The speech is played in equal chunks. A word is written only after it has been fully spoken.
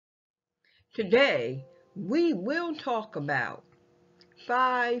Today, we will talk about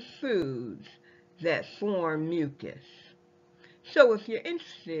 5 foods that form mucus. So if you're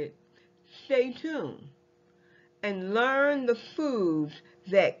interested, stay tuned and learn the foods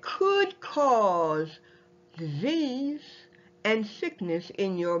that could cause disease and sickness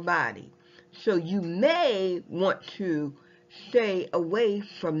in your body. So you may want to stay away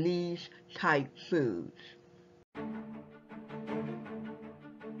from these type foods.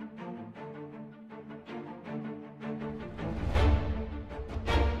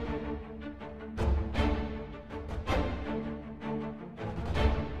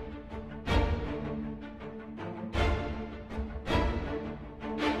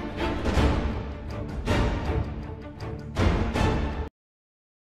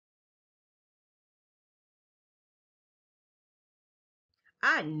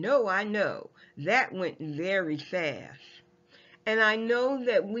 I know, that went very fast. And I know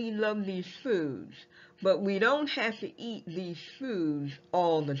that we love these foods, but we don't have to eat these foods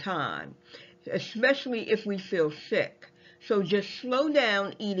all the time, especially if we feel sick. So just slow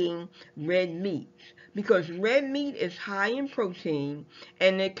down eating red meats because red meat is high in protein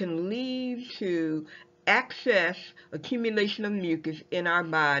and it can lead to excess accumulation of mucus in our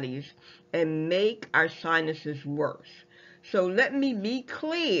bodies and make our sinuses worse. So let me be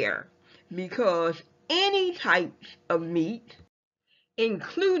clear, because any types of meat,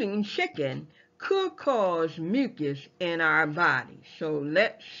 including chicken, could cause mucus in our bodies. So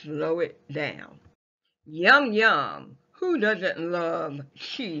let's slow it down. Yum yum. Who doesn't love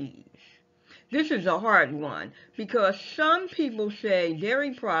cheese? This is a hard one because some people say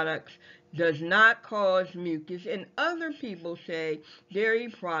dairy products does not cause mucus and other people say dairy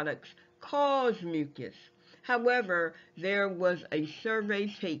products cause mucus. However, there was a survey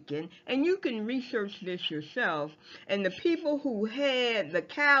taken, and you can research this yourself, and the people who had the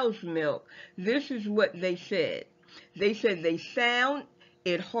cow's milk, this is what they said. They said they found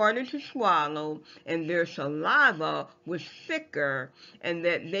it harder to swallow and their saliva was thicker and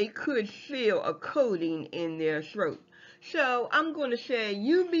that they could feel a coating in their throat. So I'm going to say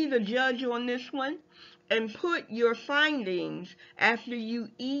you be the judge on this one and put your findings after you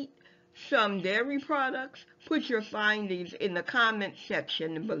eat some dairy products. Put your findings in the comment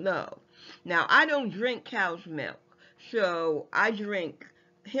section below. Now, I don't drink cow's milk, so I drink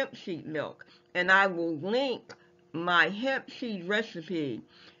hemp seed milk, and I will link my hemp seed recipe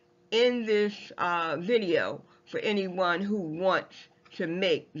in this video for anyone who wants to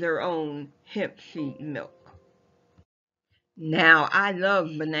make their own hemp seed milk. Now, I love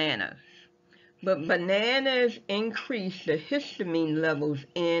bananas, but bananas increase the histamine levels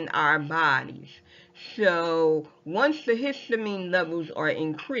in our bodies. So once the histamine levels are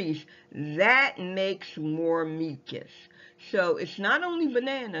increased, that makes more mucus. So it's not only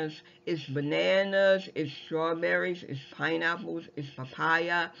bananas, it's strawberries, it's pineapples, it's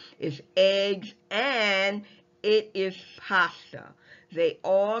papaya, it's eggs, and it is pasta. They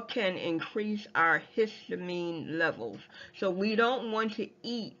all can increase our histamine levels. So we don't want to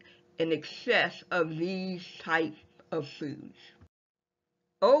eat in excess of these type of foods.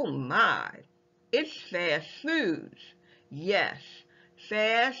 Oh my, it's fast foods. Yes,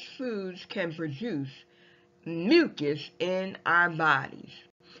 fast foods can produce mucus in our bodies.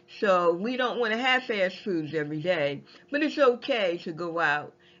 So we don't want to have fast foods every day, but it's okay to go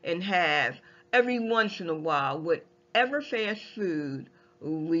out and have every once in a while whatever fast food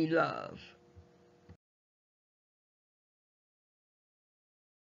we love.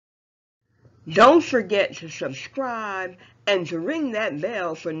 Don't forget to subscribe and to ring that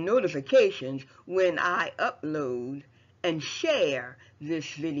bell for notifications when I upload, and share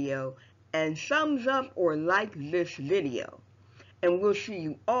this video and thumbs up or like this video. And we'll see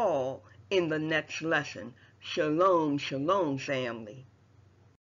you all in the next lesson. Shalom, shalom, family.